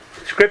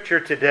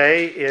Scripture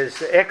today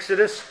is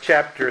Exodus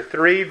chapter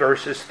 3,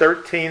 verses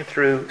 13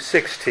 through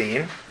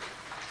 16.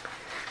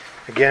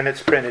 Again,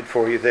 it's printed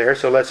for you there,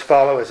 so let's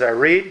follow as I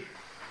read.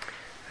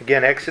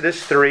 Again,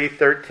 Exodus 3,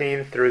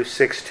 13 through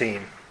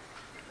 16.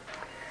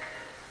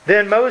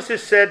 Then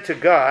Moses said to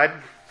God,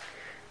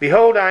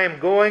 "Behold, I am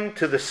going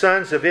to the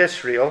sons of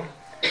Israel,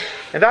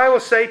 and I will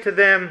say to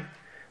them,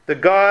 the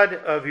God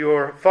of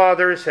your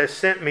fathers has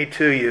sent me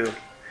to you.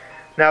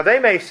 Now they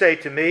may say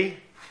to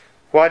me,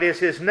 what is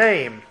his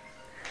name?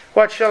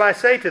 What shall I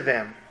say to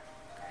them?"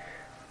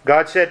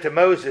 God said to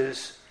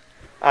Moses,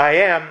 "I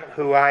am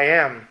who I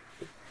am."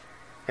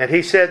 And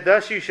he said,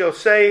 "Thus you shall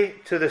say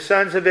to the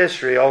sons of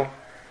Israel,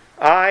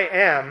 I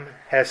am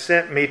has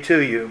sent me to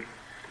you."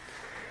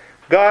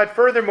 God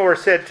furthermore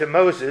said to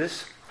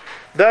Moses,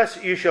 "Thus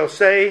you shall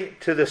say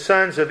to the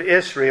sons of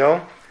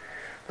Israel,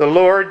 the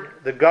Lord,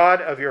 the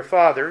God of your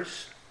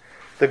fathers,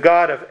 the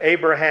God of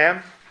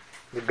Abraham,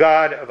 the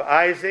God of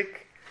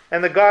Isaac,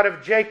 and the God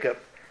of Jacob,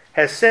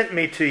 has sent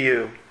me to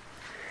you.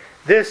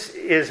 This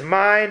is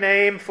my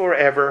name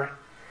forever,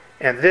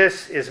 and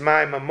this is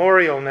my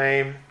memorial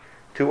name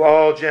to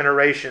all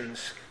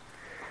generations.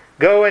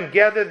 Go and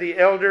gather the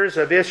elders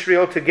of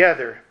Israel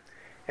together,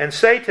 and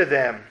say to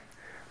them,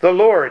 the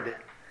Lord,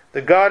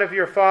 the God of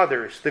your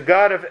fathers, the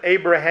God of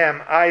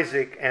Abraham,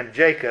 Isaac, and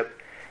Jacob,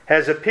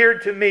 has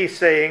appeared to me,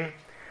 saying,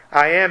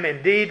 I am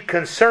indeed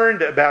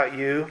concerned about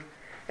you,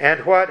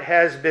 and what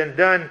has been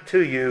done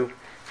to you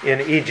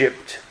in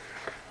Egypt."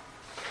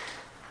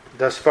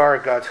 Thus far,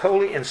 God's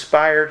holy,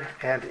 inspired,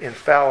 and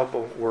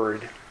infallible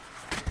Word.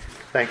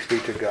 Thanks be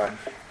to God.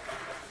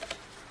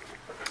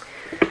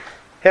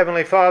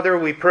 Heavenly Father,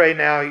 we pray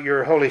now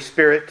your Holy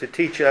Spirit to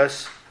teach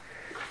us.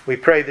 We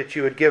pray that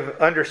you would give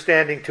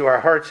understanding to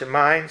our hearts and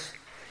minds.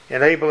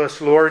 Enable us,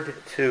 Lord,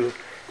 to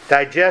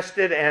digest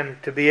it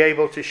and to be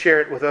able to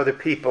share it with other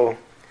people.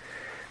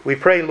 We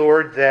pray,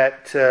 Lord,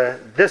 that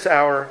this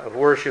hour of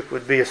worship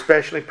would be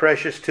especially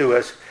precious to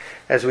us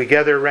as we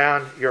gather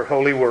around your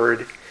holy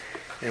word.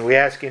 And we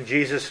ask in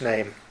Jesus'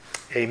 name,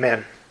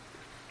 amen.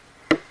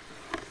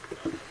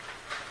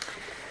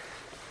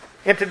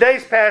 In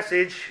today's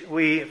passage,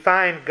 we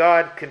find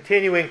God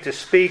continuing to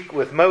speak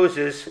with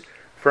Moses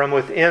from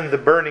within the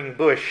burning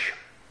bush.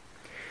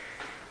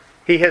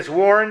 He has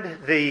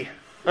warned the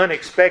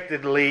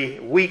unexpectedly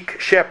weak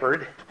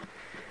shepherd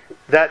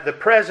that the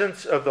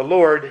presence of the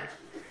Lord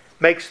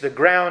makes the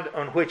ground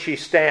on which he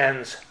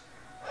stands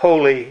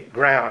holy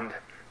ground.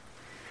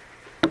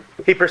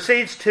 He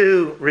proceeds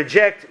to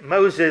reject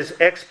Moses'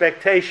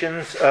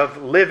 expectations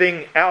of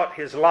living out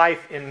his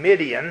life in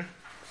Midian,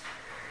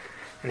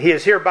 and he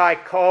is hereby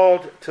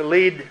called to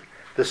lead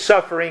the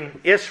suffering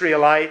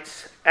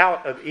Israelites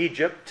out of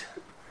Egypt,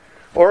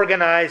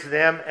 organize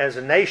them as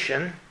a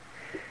nation,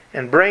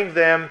 and bring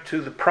them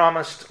to the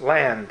promised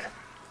land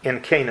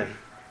in Canaan.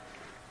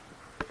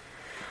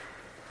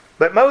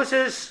 But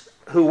Moses,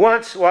 who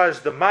once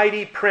was the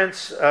mighty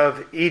prince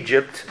of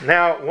Egypt,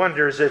 now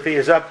wonders if he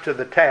is up to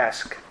the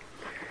task.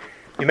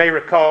 You may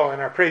recall in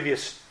our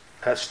previous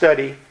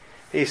study,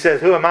 he says,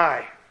 "Who am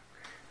I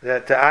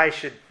that I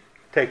should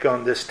take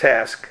on this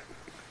task?"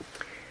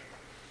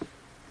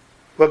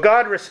 Well,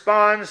 God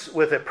responds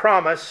with a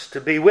promise to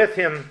be with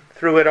him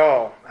through it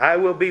all. "I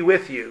will be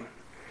with you,"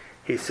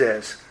 he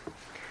says.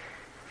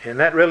 And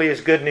that really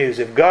is good news.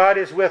 If God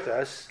is with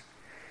us,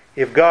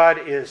 if God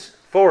is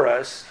for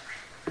us,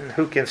 then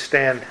who can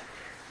stand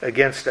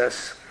against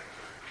us?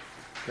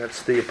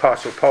 That's the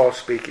Apostle Paul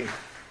speaking.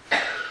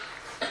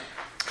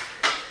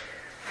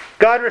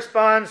 God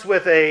responds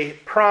with a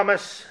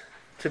promise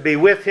to be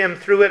with him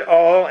through it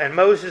all, and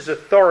Moses'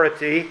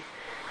 authority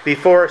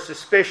before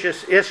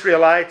suspicious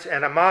Israelites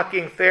and a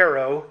mocking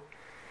Pharaoh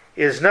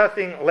is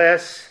nothing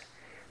less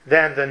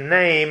than the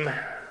name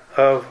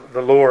of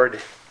the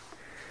Lord.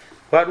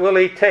 What will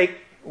he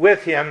take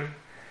with him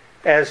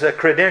as a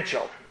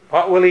credential?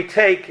 What will he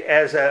take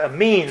as a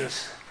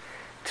means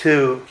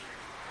to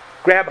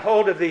grab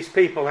hold of these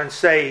people and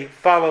say,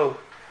 "Follow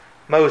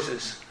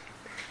Moses"?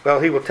 Well,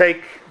 he will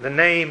take the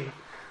name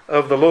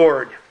of the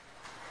Lord.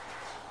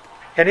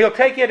 And he'll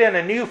take it in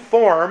a new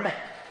form.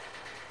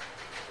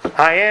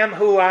 "I am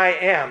who I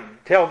am."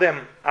 Tell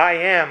them, "I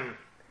am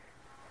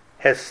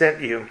has sent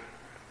you."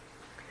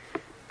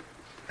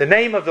 The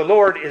name of the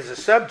Lord is the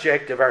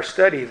subject of our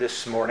study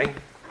this morning,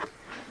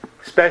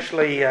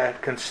 especially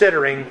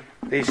considering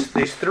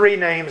these three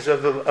names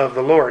of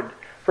the Lord.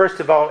 First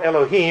of all,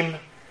 Elohim,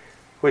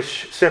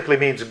 which simply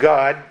means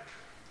God.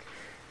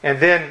 And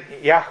then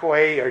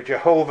Yahweh or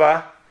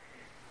Jehovah,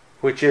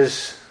 which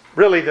is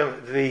really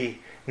the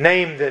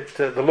name that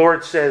the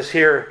Lord says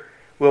here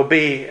will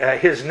be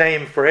his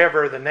name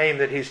forever, the name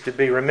that he's to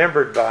be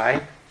remembered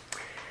by.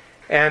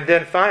 And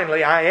then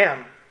finally, I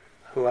am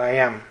who I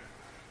am.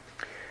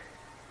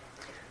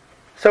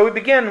 So we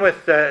begin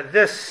with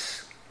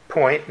this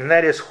point, and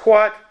that is,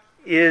 what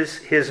is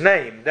his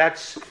name?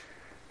 That's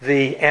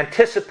the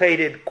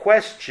anticipated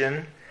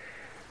question,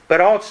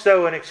 but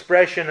also an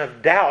expression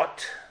of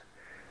doubt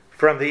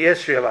from the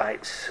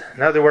Israelites.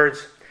 In other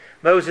words,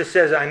 Moses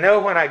says, I know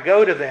when I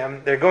go to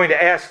them, they're going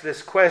to ask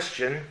this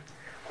question,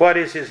 what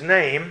is his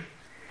name?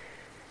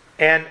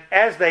 And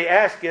as they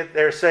ask it,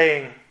 they're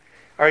saying,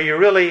 are you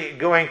really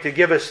going to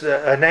give us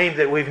a name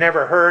that we've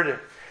never heard,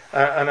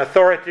 an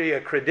authority,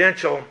 a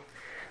credential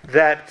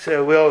that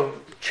will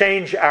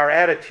change our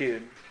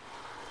attitude?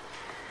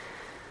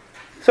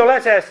 So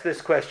let's ask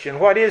this question.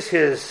 What is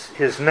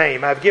his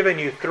name? I've given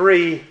you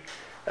three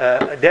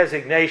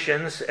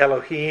designations.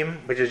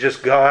 Elohim, which is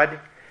just God,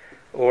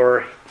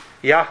 or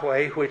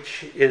Yahweh,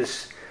 which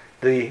is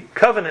the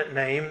covenant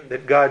name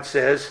that God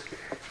says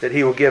that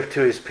He will give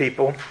to His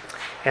people,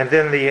 and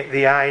then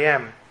the I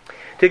Am.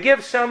 To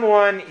give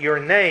someone your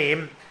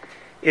name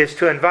is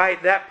to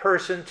invite that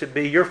person to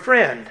be your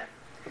friend.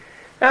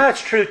 Now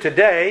that's true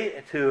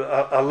today to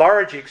a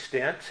large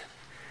extent,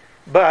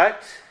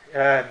 but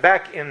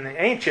back in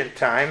the ancient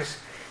times,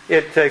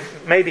 it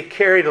maybe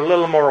carried a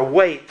little more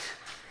weight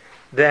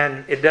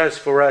than it does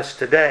for us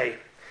today.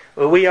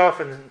 Well, we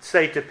often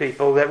say to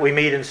people that we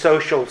meet in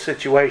social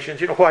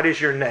situations, what is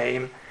your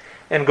name?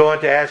 And go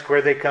on to ask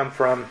where they come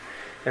from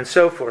and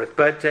so forth.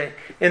 But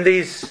in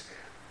these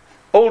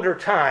older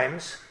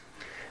times,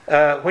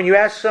 when you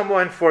ask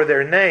someone for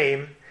their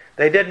name,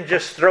 they didn't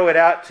just throw it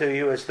out to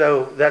you as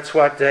though that's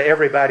what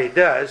everybody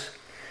does.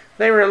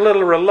 They were a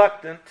little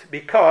reluctant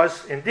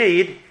because,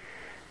 indeed,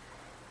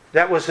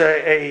 that was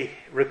a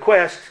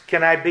request,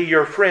 can I be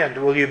your friend?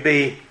 Will you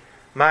be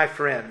my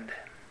friend?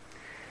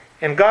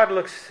 And God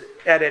looks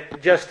at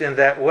it just in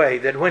that way,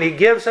 that when He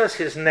gives us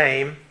His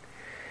name,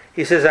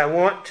 He says, I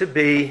want to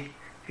be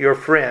your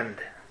friend.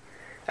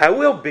 I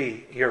will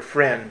be your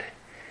friend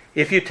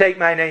if you take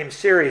my name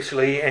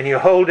seriously and you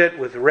hold it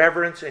with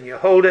reverence and you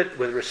hold it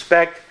with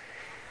respect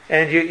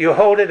and you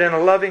hold it in a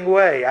loving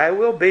way. I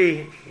will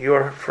be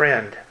your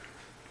friend.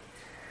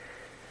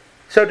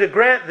 So to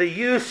grant the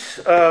use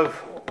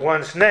of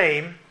one's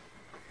name,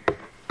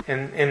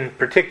 in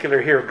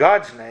particular here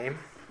God's name,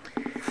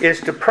 is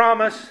to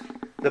promise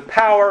the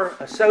power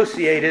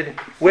associated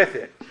with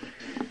it.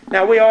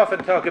 Now we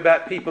often talk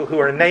about people who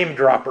are name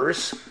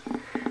droppers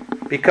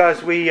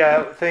because we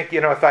think,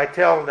 if I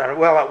tell,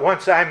 well,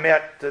 once I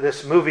met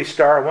this movie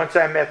star, once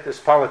I met this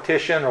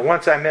politician, or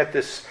once I met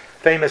this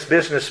famous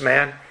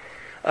businessman,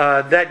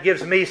 that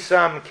gives me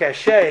some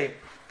cachet.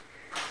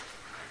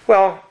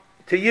 Well,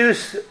 to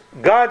use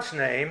God's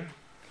name,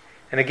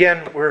 and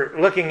again, we're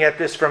looking at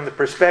this from the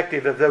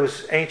perspective of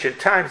those ancient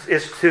times,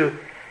 is to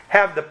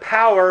have the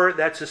power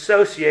that's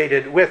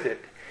associated with it.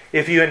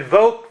 If you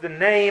invoke the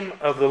name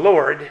of the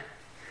Lord,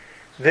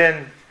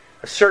 then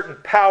a certain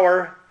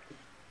power,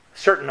 a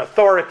certain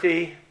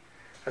authority,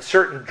 a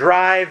certain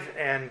drive,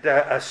 and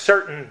a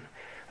certain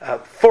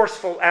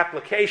forceful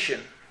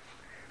application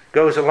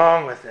goes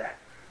along with that.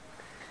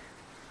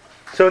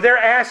 So they're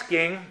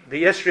asking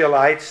the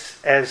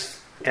Israelites, as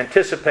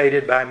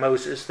anticipated by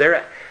Moses,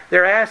 they're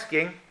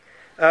asking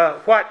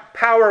what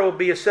power will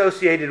be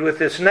associated with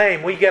this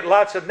name. We get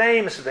lots of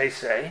names, they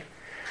say.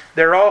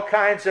 There are all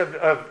kinds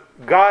of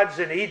gods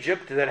in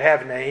Egypt that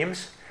have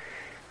names.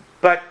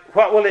 But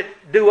what will it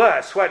do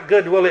us? What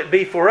good will it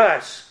be for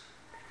us?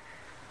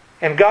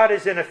 And God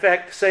is in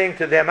effect saying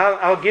to them,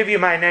 I'll give you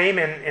my name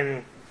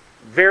in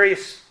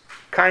various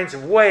kinds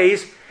of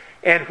ways,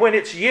 and when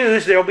it's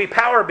used, there will be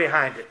power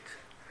behind it.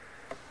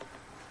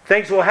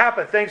 Things will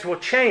happen. Things will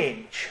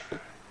change.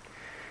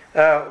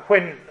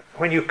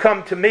 When you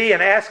come to me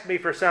and ask me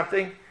for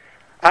something,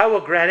 I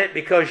will grant it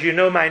because you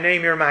know my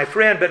name, you're my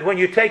friend. But when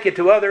you take it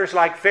to others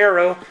like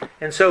Pharaoh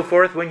and so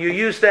forth, when you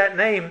use that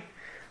name,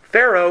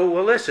 Pharaoh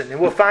will listen.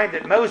 And we'll find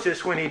that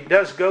Moses, when he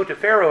does go to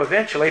Pharaoh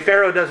eventually,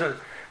 Pharaoh doesn't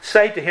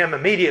say to him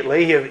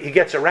immediately, he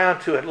gets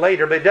around to it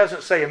later, but he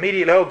doesn't say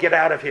immediately, oh, get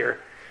out of here.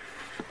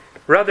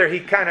 Rather, he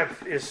kind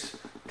of is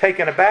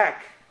taken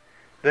aback.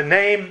 The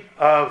name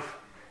of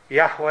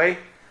Yahweh,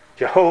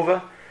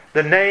 Jehovah,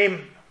 the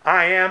name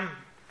I Am.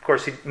 Of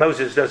course,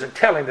 Moses doesn't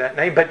tell him that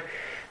name, but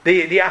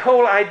the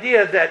whole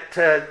idea that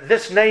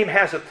this name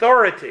has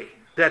authority,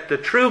 that the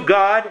true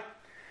God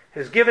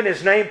has given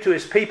His name to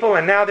His people,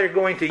 and now they're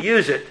going to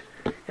use it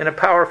in a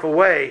powerful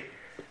way.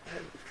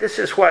 This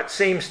is what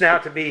seems now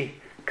to be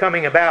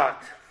coming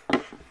about.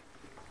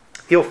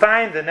 You'll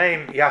find the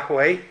name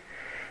Yahweh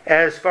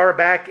as far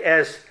back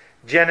as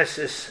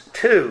Genesis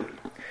 2.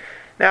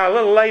 Now, a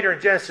little later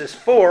in Genesis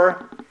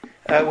 4,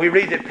 we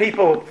read that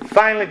people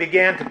finally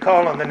began to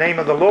call on the name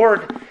of the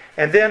Lord.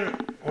 And then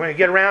when we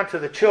get around to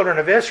the children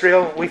of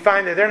Israel, we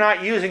find that they're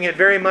not using it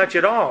very much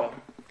at all.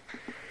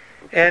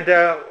 And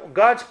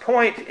God's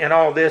point in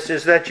all this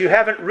is that you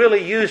haven't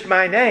really used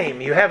my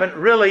name. You haven't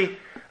really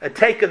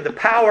taken the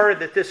power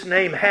that this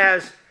name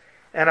has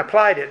and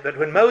applied it. But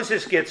when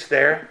Moses gets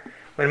there,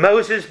 when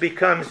Moses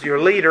becomes your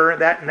leader,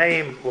 that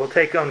name will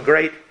take on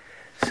great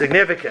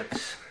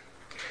significance.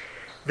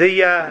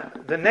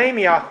 The name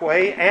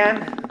Yahweh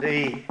and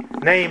the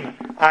name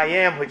I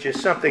Am, which is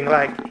something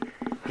like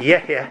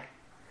Ehyeh,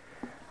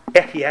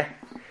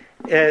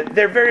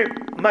 they're very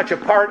much a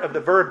part of the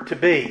verb to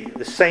be,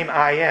 the same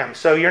I Am.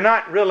 So you're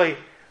not really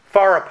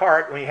far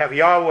apart when you have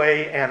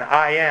Yahweh and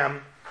I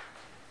Am.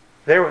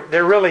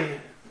 they're really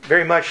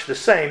very much the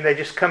same. They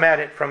just come at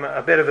it from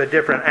a bit of a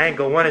different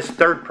angle. One is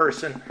third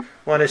person,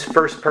 one is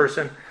first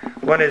person,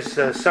 one is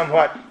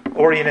somewhat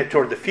oriented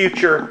toward the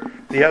future,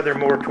 the other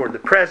more toward the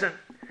present.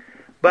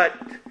 But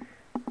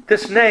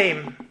this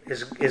name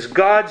is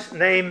God's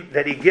name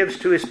that He gives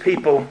to His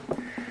people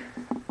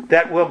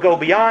that will go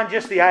beyond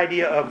just the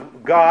idea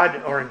of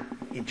God, or in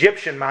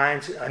Egyptian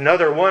minds,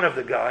 another one of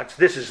the gods.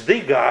 This is the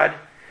God.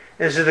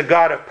 This is the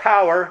God of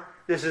power.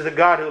 This is the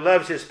God who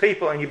loves His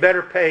people, and you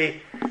better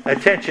pay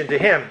attention to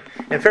Him.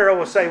 And Pharaoh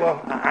will say,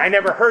 well, I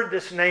never heard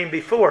this name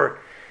before.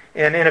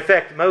 And in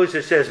effect,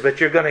 Moses says, but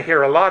you're going to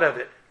hear a lot of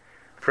it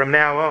from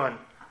now on.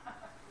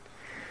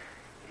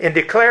 In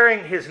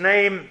declaring His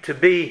name to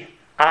be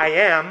I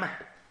am,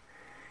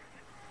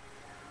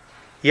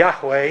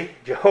 Yahweh,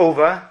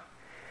 Jehovah,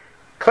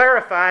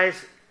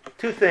 clarifies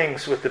two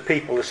things with the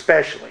people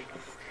especially.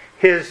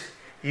 His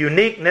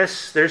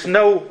uniqueness. There's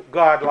no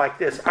God like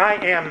this. I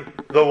am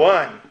the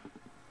one.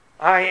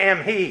 I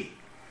am He.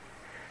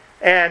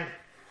 And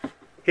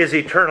His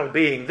eternal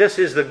being. This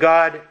is the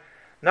God,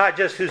 not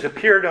just who's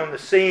appeared on the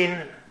scene,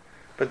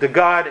 but the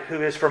God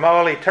who is from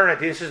all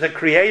eternity. This is the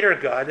Creator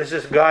God. This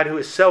is God who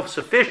is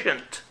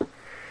self-sufficient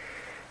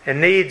and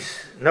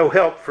needs no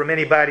help from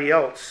anybody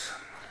else.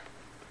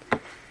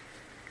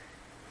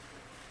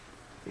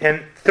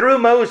 And through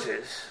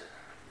Moses,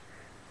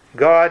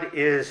 God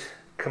is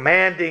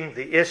commanding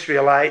the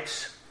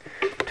Israelites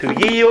to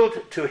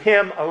yield to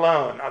Him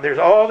alone. Now, there's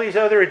all these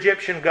other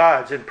Egyptian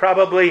gods, and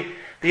probably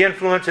the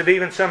influence of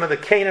even some of the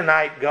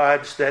Canaanite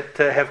gods that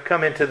have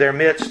come into their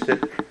midst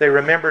that they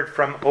remembered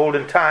from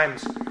olden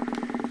times.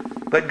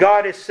 But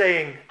God is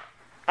saying,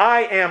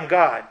 I am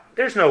God.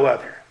 There's no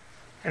other.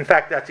 In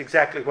fact, that's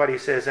exactly what He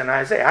says in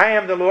Isaiah. I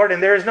am the Lord,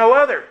 and there is no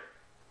other.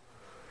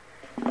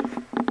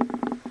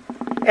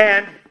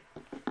 And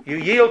you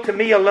yield to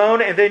Me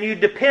alone, and then you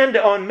depend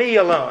on Me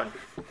alone.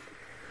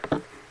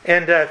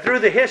 And through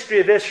the history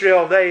of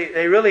Israel,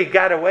 they really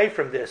got away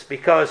from this,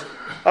 because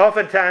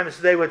oftentimes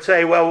they would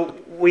say, well,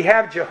 we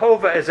have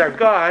Jehovah as our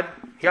God,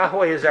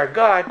 Yahweh is our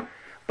God,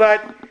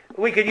 but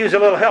we could use a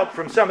little help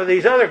from some of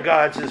these other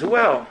gods as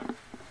well.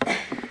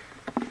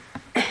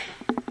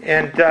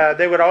 And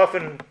they would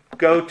often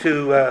go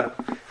to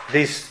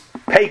these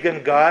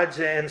pagan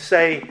gods and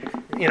say,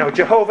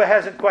 Jehovah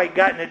hasn't quite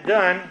gotten it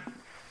done.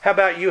 How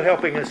about you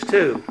helping us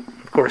too?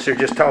 Of course, they're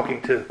just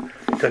talking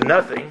to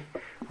nothing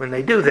when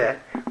they do that.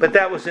 But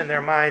that was in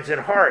their minds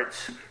and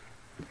hearts.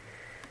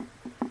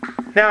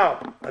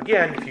 Now,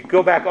 again, if you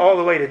go back all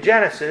the way to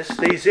Genesis,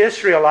 these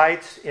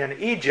Israelites in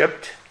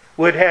Egypt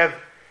would have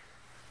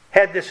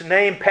had this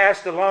name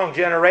passed along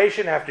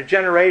generation after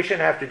generation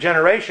after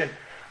generation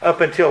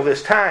up until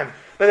this time.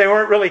 But they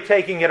weren't really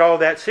taking it all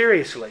that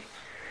seriously.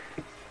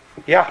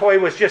 Yahweh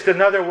was just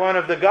another one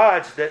of the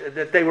gods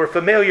that they were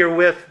familiar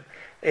with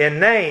in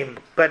name,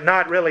 but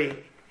not really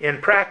in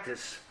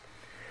practice.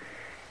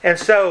 And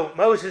so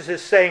Moses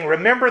is saying,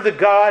 remember the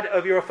God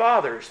of your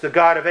fathers, the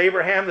God of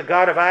Abraham, the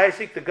God of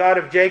Isaac, the God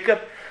of Jacob.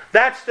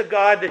 That's the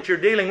God that you're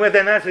dealing with,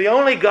 and that's the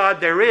only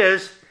God there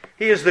is.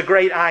 He is the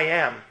great I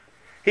am.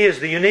 He is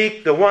the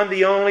unique, the one,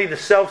 the only, the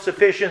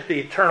self-sufficient, the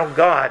eternal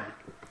God.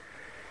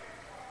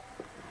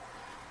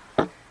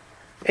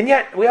 And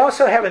yet, we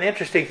also have an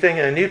interesting thing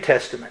in the New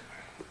Testament.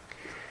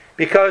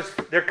 Because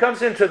there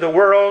comes into the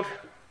world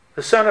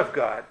the Son of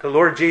God, the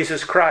Lord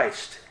Jesus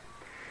Christ.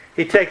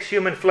 He takes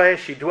human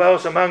flesh, He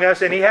dwells among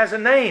us, and He has a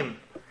name.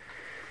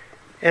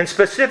 And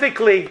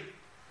specifically,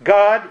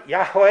 God,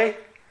 Yahweh,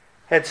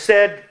 had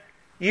said,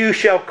 you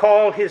shall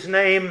call His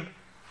name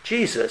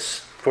Jesus,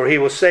 for He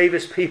will save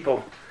His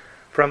people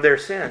from their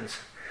sins.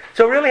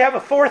 So we really have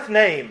a fourth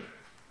name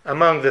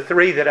among the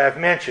three that I've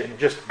mentioned.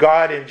 Just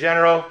God in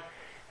general,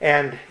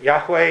 and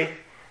Yahweh,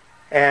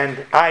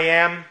 and I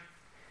am.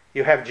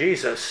 You have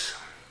Jesus.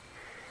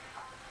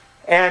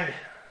 And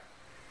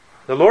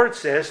the Lord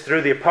says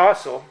through the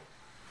apostle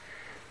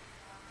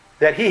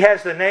that He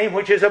has the name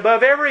which is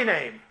above every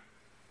name.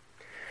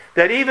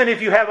 That even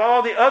if you have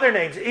all the other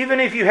names, even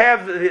if you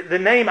have the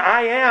name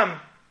I am,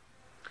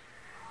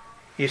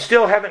 you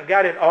still haven't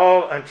got it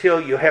all until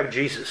you have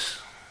Jesus.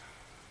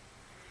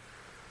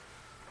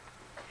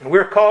 And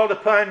we're called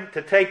upon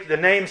to take the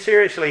name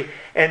seriously.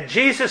 And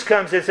Jesus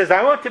comes and says,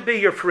 I want to be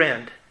your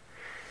friend.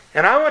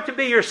 And I want to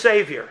be your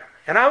Savior.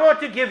 And I want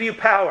to give you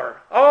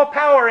power. All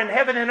power in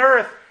heaven and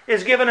earth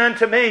is given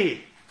unto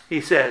me,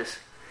 He says.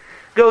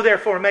 Go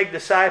therefore and make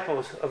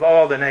disciples of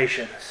all the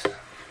nations.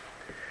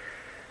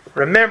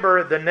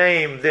 Remember the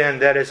name then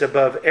that is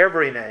above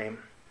every name.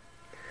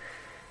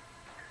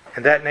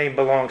 And that name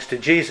belongs to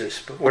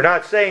Jesus. But we're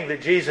not saying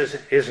that Jesus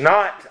is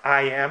not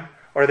I am,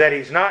 or that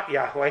He's not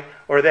Yahweh,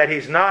 or that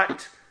He's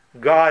not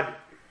God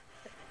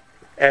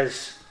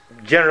as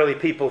generally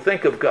people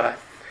think of God.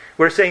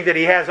 We're saying that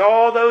He has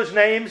all those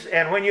names,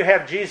 and when you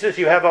have Jesus,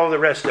 you have all the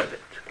rest of it.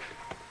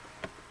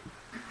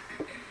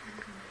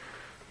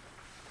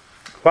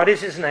 What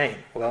is His name?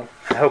 Well,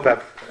 I hope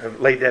I've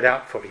laid that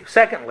out for you.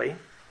 Secondly,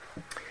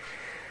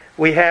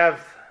 we have,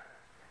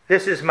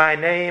 this is my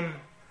name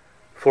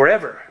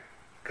forever.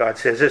 God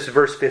says. This is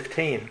verse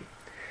 15.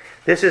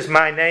 This is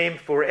my name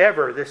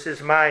forever. This is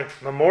my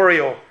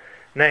memorial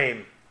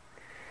name.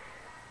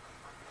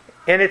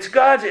 And it's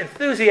God's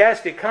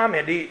enthusiastic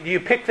comment. Do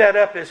you pick that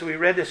up as we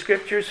read the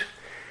Scriptures?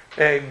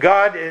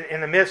 God,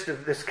 in the midst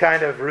of this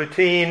kind of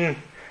routine,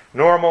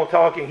 normal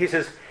talking, He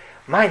says,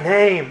 my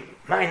name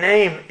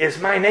is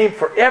my name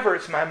forever.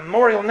 It's my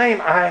memorial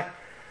name. I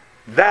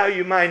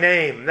value my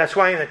name. That's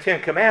why in the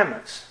Ten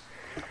Commandments,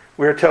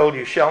 we're told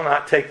you shall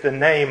not take the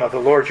name of the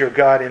Lord your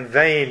God in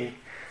vain.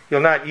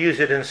 You'll not use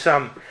it in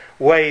some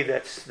way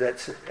that's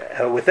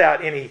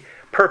without any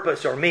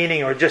purpose or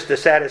meaning, or just to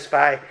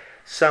satisfy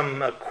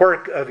some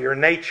quirk of your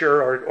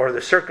nature or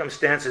the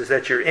circumstances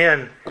that you're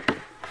in.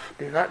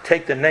 Do not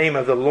take the name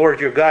of the Lord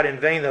your God in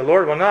vain. The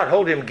Lord will not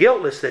hold him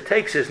guiltless that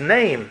takes His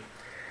name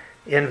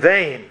in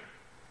vain,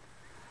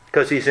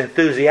 because He's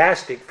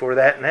enthusiastic for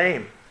that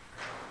name.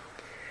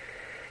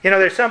 You know,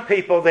 there's some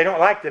people, they don't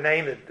like the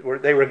name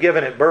that they were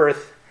given at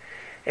birth,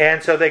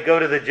 and so they go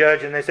to the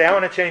judge and they say, I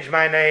want to change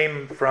my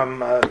name from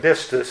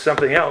this to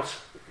something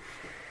else.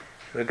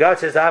 But God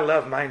says, I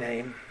love my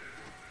name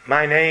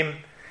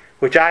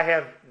which I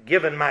have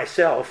given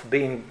myself,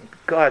 being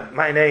God.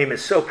 My name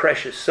is so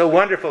precious, so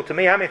wonderful to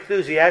me. I'm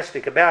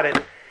enthusiastic about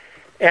it.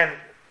 And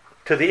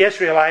to the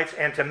Israelites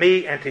and to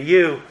me and to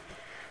you,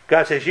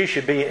 God says you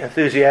should be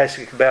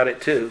enthusiastic about it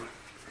too.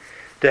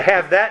 To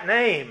have that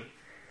name,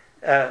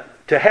 to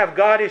have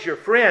God as your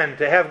friend,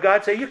 to have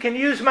God say, you can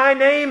use my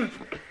name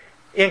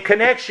in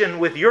connection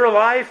with your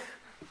life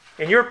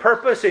and your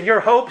purpose and your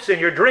hopes and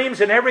your dreams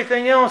and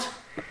everything else.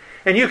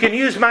 And you can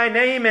use my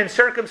name in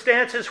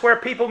circumstances where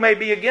people may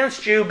be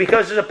against you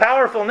because it's a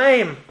powerful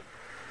name.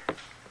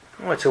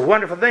 Oh, it's a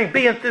wonderful thing.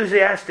 Be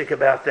enthusiastic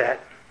about that.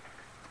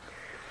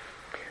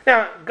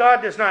 Now,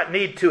 God does not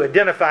need to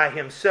identify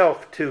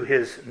Himself to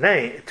His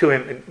name.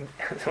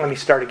 Let me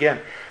start again.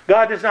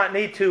 God does not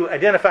need to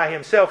identify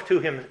Himself to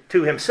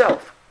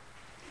Himself.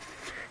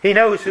 He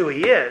knows who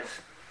He is.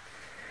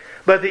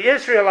 But the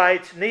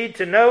Israelites need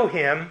to know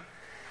Him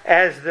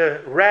as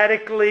the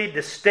radically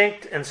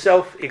distinct and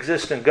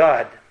self-existent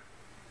God.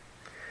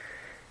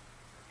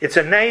 It's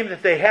a name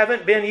that they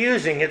haven't been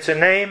using. It's a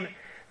name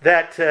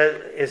that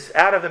is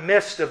out of the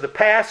midst of the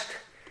past,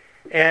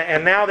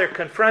 and now they're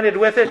confronted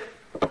with it.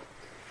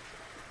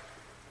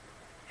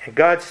 And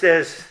God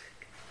says,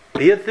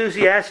 be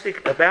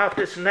enthusiastic about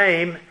this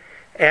name,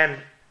 and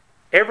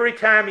every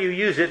time you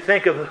use it,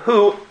 think of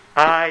who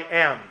I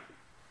am.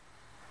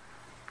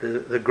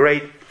 The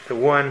great, the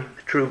one,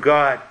 the true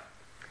God.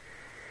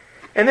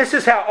 And this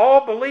is how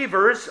all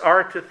believers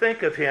are to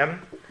think of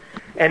Him,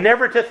 and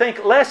never to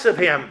think less of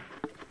Him.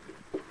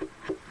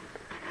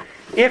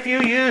 If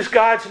you use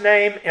God's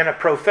name in a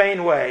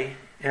profane way,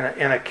 in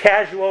a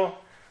casual,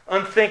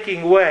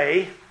 unthinking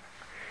way,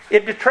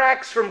 it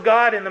detracts from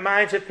God in the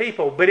minds of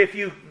people. But if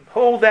you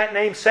hold that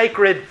name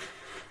sacred,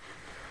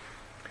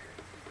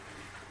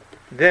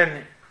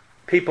 then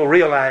people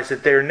realize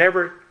that they're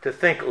never to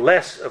think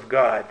less of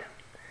God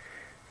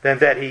than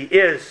that He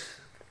is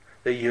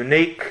the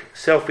unique,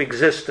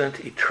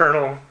 self-existent,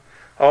 eternal,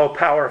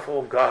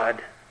 all-powerful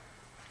God.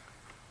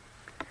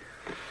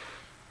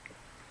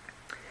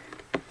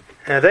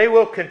 Now they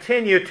will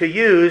continue to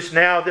use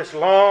now this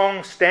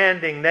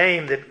long-standing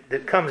name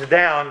that comes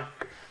down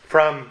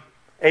from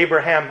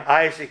Abraham,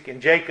 Isaac,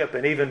 and Jacob,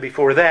 and even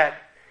before that.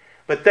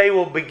 But they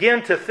will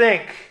begin to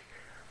think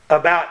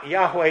about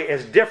Yahweh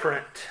as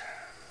different,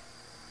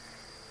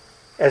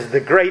 as the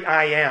great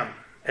I Am,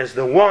 as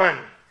the one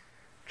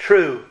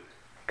true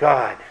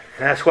God.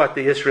 And that's what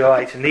the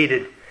Israelites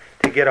needed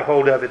to get a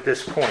hold of at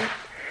this point.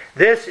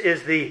 This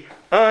is the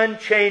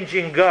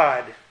unchanging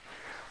God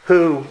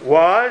who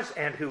was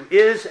and who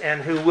is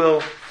and who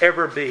will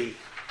ever be.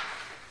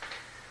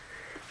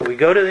 We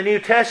go to the New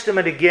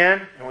Testament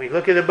again, and we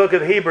look at the book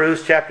of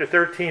Hebrews, chapter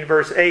 13,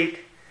 verse 8.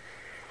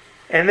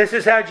 And this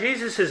is how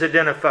Jesus is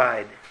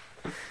identified.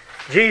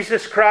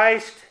 Jesus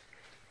Christ,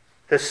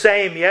 the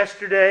same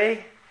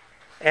yesterday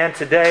and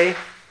today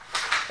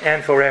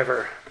and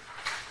forever.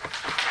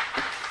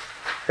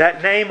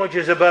 That name which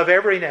is above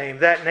every name,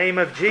 that name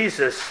of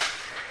Jesus,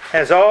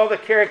 has all the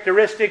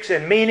characteristics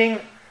and meaning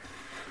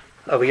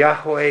of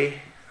Yahweh,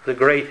 the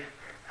great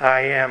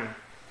I Am.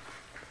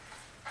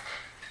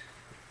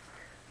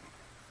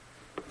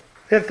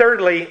 Then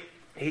thirdly,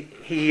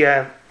 he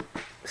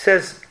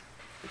says,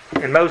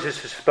 and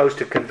Moses is supposed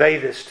to convey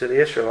this to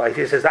the Israelites,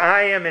 he says,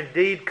 I am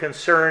indeed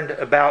concerned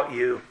about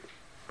you.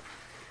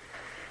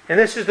 And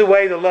this is the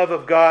way the love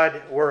of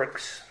God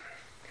works.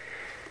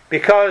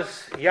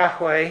 Because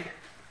Yahweh,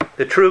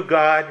 the true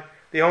God,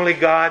 the only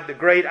God, the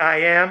great I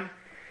Am,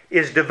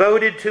 is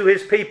devoted to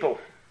His people.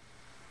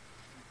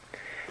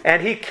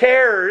 And He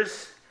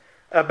cares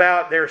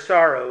about their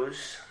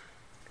sorrows.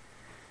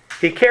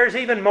 He cares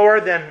even more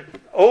than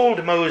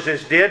old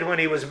Moses did when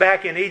he was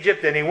back in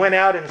Egypt and he went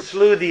out and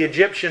slew the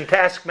Egyptian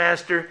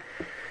taskmaster,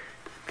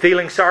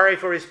 feeling sorry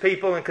for his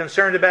people and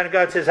concerned about it.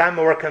 God says, I'm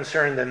more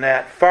concerned than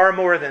that, far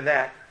more than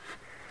that.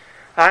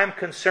 I'm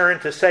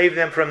concerned to save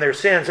them from their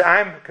sins.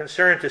 I'm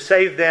concerned to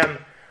save them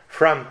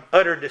from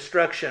utter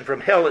destruction,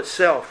 from hell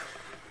itself.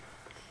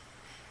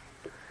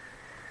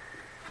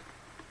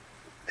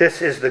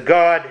 This is the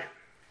God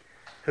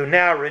who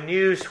now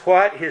renews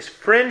what? His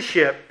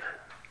friendship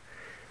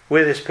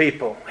with His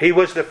people. He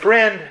was the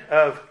friend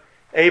of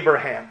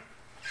Abraham.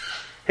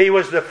 He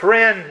was the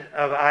friend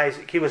of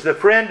Isaac. He was the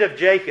friend of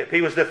Jacob.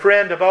 He was the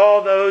friend of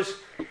all those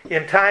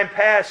in time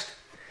past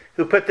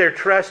who put their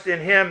trust in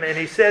Him. And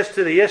He says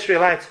to the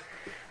Israelites,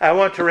 I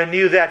want to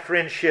renew that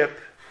friendship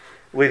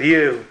with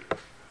you.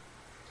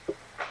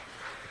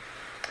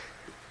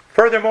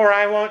 Furthermore,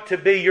 I want to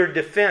be your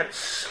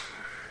defense.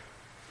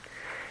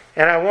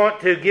 And I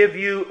want to give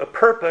you a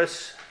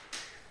purpose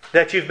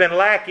that you've been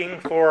lacking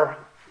for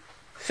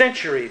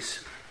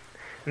centuries.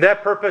 And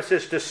that purpose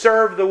is to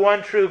serve the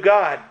one true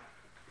God.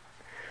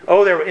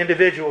 Oh, there were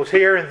individuals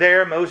here and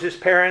there, Moses'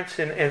 parents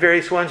and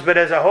various ones, but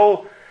as a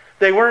whole,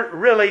 they weren't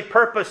really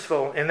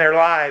purposeful in their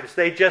lives.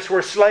 They just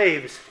were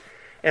slaves.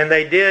 And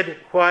they did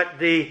what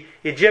the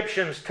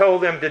Egyptians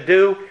told them to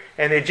do,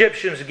 and the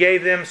Egyptians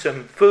gave them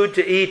some food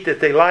to eat that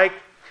they liked.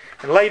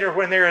 And later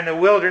when they're in the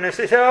wilderness,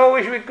 they said, oh,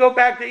 we should go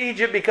back to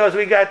Egypt because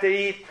we got to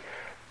eat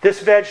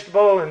this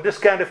vegetable and this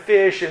kind of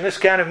fish and this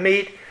kind of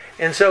meat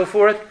and so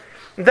forth.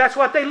 And that's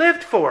what they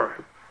lived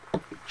for,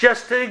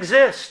 just to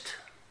exist.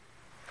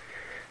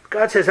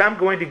 God says, I'm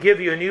going to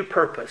give you a new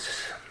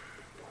purpose.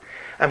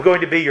 I'm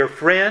going to be your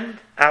friend.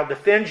 I'll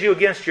defend you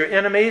against your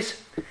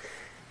enemies.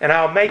 And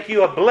I'll make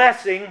you a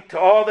blessing to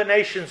all the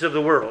nations of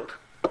the world.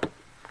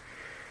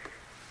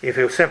 If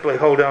you'll simply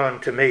hold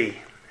on to me,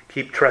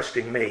 keep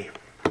trusting me.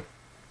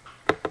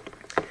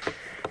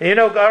 And you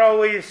know, God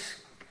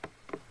always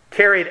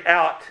carried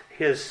out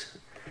His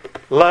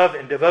love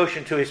and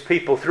devotion to His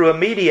people through a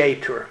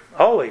mediator.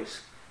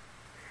 Always.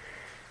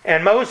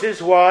 And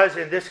Moses was,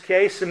 in this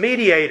case, the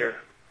mediator.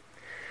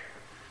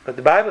 But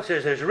the Bible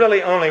says there's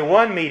really only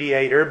one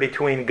mediator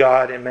between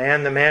God and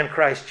man, the man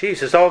Christ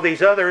Jesus. All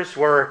these others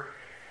were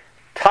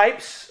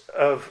types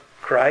of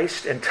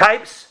Christ and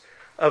types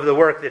of the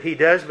work that He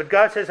does. But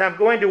God says, I'm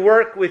going to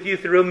work with you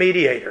through a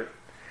mediator.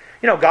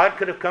 You know, God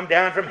could have come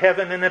down from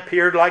heaven and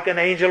appeared like an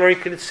angel, or He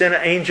could have sent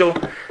an angel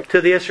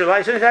to the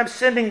Israelites. He says, I'm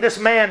sending this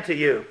man to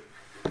you.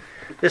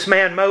 This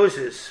man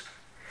Moses.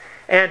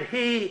 And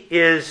he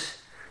is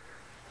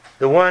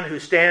the one who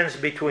stands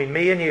between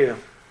me and you.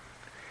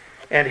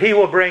 And he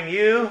will bring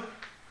you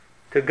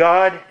to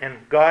God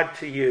and God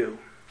to you.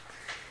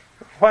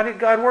 Why did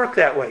God work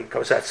that way?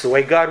 Because that's the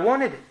way God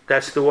wanted it.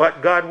 That's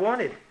what God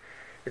wanted.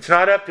 It's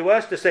not up to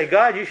us to say,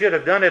 God, you should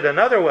have done it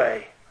another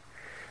way.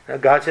 Now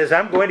God says,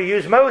 I'm going to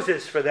use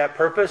Moses for that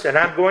purpose, and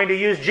I'm going to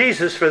use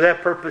Jesus for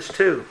that purpose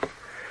too.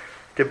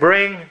 To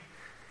bring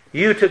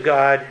you to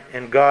God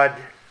and God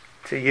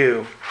to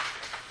you.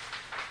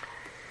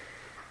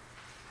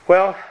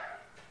 Well,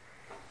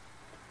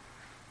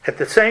 at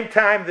the same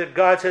time that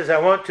God says, I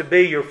want to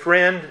be your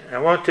friend, I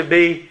want to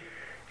be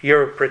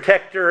your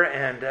protector,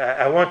 and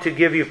I want to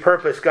give you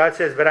purpose, God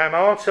says, but I'm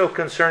also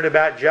concerned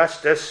about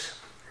justice.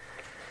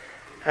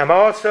 I'm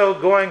also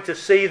going to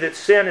see that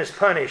sin is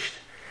punished.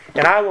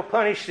 And I will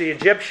punish the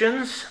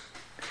Egyptians,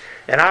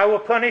 and I will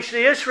punish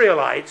the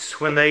Israelites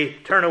when they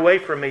turn away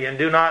from me and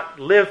do not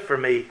live for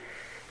me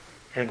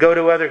and go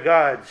to other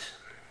gods.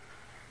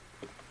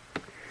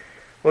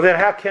 Well, then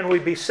how can we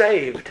be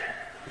saved?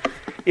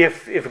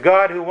 If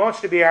God, who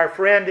wants to be our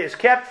friend, is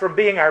kept from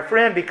being our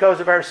friend because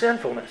of our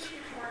sinfulness?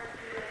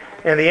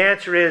 And the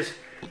answer is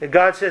that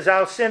God says,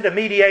 I'll send a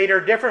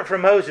mediator different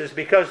from Moses,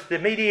 because the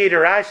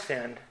mediator I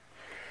send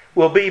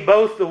will be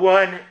both the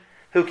one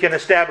who can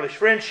establish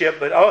friendship,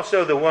 but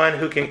also the one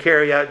who can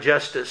carry out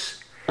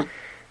justice.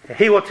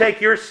 He will take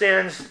your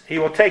sins, He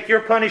will take your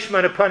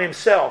punishment upon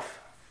Himself,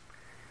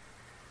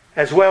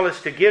 as well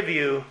as to give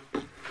you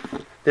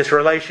this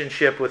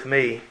relationship with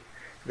me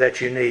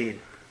that you need.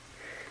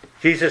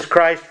 Jesus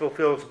Christ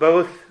fulfills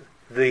both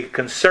the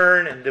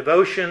concern and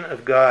devotion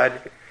of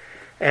God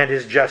and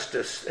His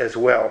justice as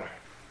well.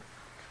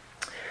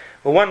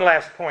 Well, one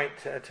last point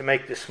to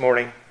make this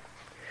morning,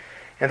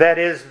 and that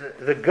is,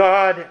 the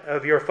God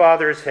of your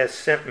fathers has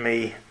sent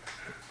me.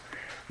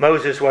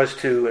 Moses was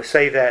to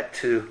say that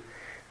to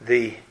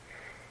the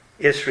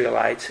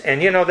Israelites.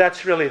 And you know,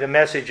 that's really the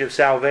message of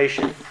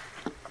salvation.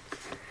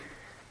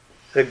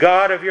 The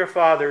God of your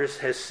fathers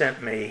has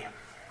sent me.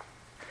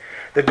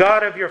 The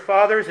God of your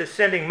fathers is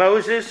sending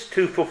Moses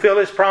to fulfill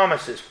His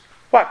promises.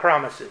 What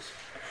promises?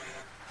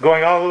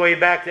 Going all the way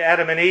back to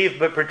Adam and Eve,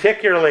 but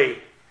particularly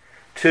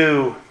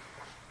to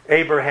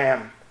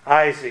Abraham,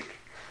 Isaac,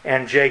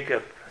 and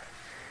Jacob.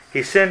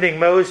 He's sending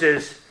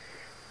Moses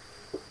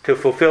to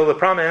fulfill the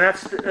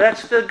promise. And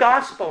that's the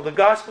gospel. The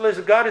gospel is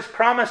that God has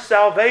promised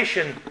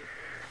salvation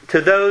to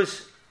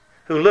those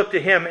who look to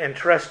Him and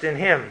trust in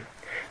Him.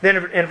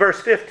 Then in verse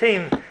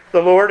 15,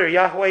 the Lord, or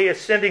Yahweh, is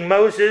sending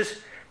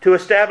Moses to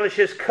establish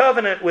His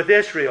covenant with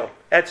Israel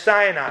at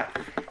Sinai.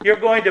 You're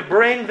going to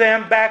bring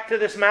them back to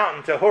this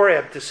mountain, to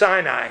Horeb, to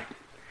Sinai.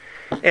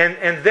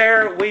 And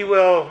there we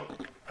will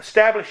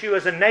establish you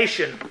as a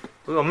nation.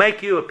 We will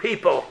make you a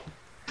people.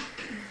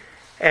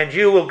 and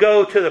you will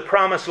go to the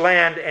promised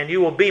land, and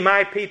you will be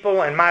my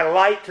people and my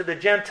light to the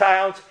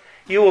Gentiles.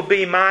 You will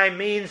be my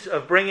means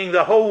of bringing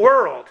the whole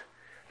world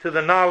to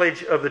the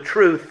knowledge of the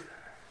truth.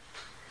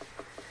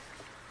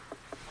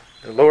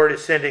 The Lord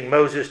is sending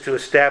Moses to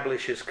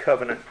establish His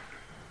covenant.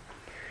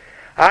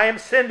 I am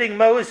sending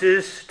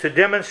Moses to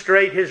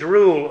demonstrate His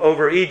rule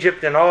over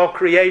Egypt and all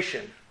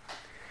creation.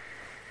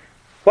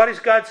 What is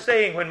God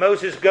saying when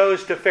Moses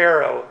goes to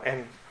Pharaoh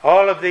and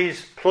all of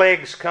these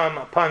plagues come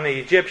upon the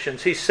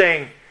Egyptians? He's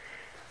saying,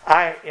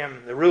 I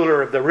am the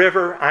ruler of the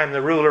river, I am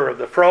the ruler of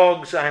the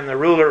frogs, I am the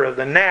ruler of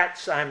the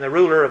gnats, I am the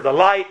ruler of the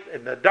light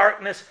and the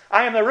darkness,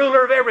 I am the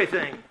ruler of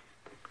everything.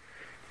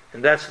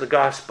 And that's the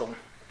gospel.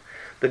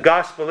 The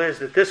gospel is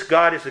that this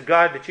God is a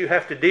God that you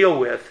have to deal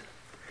with.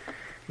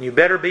 You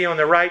better be on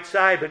the right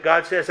side, but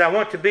God says, I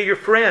want to be your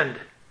friend.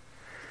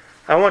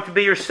 I want to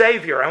be your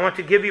Savior. I want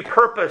to give you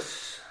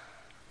purpose.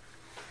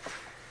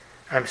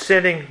 I'm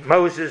sending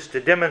Moses to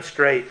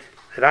demonstrate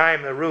that I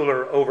am the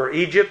ruler over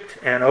Egypt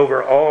and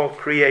over all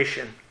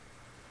creation.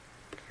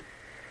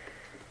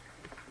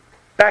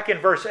 Back in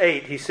verse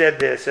 8, he said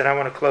this, and I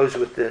want to close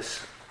with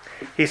this.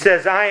 He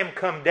says, I am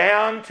come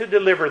down to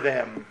deliver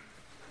them.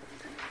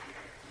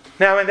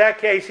 Now, in that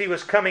case, he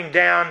was coming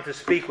down to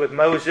speak with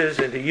Moses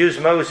and to use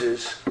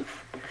Moses.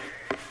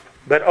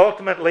 But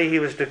ultimately, he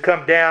was to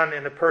come down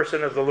in the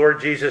person of the Lord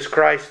Jesus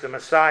Christ, the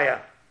Messiah.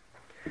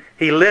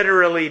 He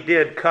literally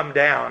did come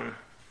down.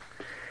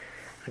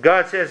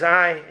 God says,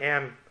 I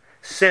am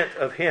sent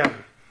of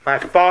Him. My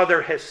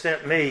Father has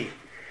sent me.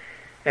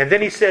 And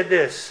then he said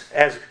this,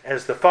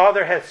 as the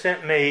Father hath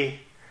sent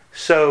me,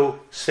 so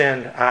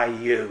send I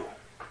you.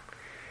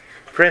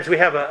 Friends, we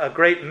have a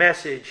great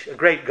message, a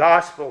great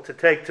gospel to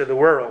take to the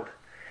world.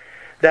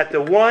 That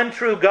the one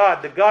true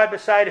God, the God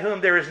beside whom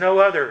there is no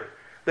other,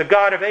 the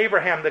God of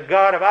Abraham, the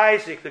God of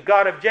Isaac, the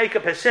God of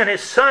Jacob, has sent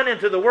His Son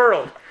into the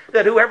world,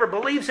 that whoever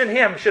believes in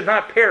Him should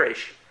not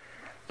perish,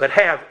 but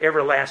have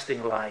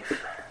everlasting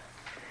life.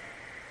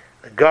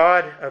 The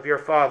God of your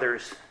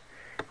fathers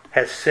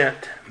has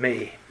sent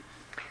me.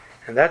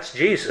 And that's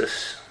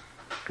Jesus,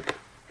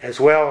 as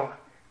well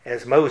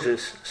as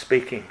Moses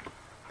speaking.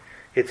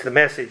 It's the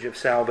message of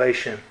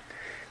salvation.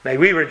 May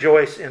we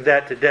rejoice in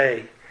that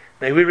today.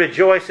 May we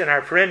rejoice in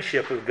our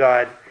friendship with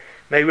God.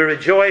 May we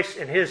rejoice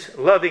in His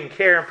loving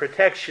care and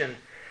protection.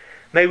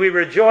 May we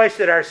rejoice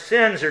that our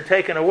sins are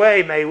taken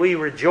away. May we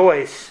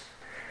rejoice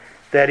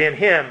that in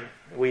Him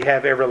we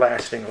have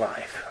everlasting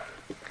life.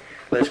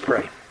 Let's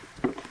pray.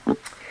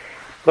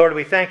 Lord,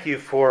 we thank You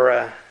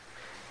for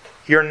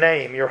Your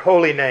name, Your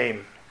holy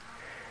name,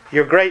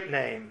 Your great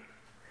name,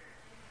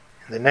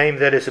 the name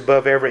that is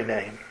above every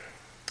name.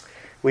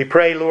 We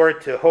pray,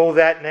 Lord, to hold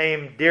that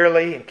name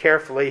dearly and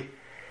carefully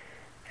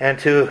and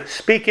to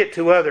speak it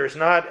to others,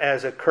 not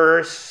as a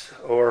curse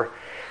or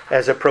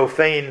as a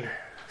profane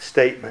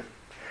statement,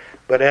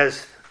 but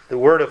as the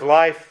word of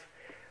life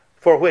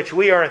for which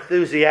we are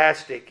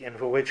enthusiastic and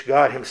for which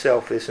God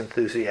Himself is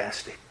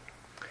enthusiastic.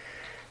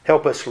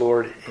 Help us,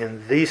 Lord,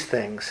 in these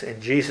things.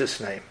 In Jesus'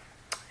 name,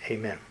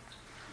 amen.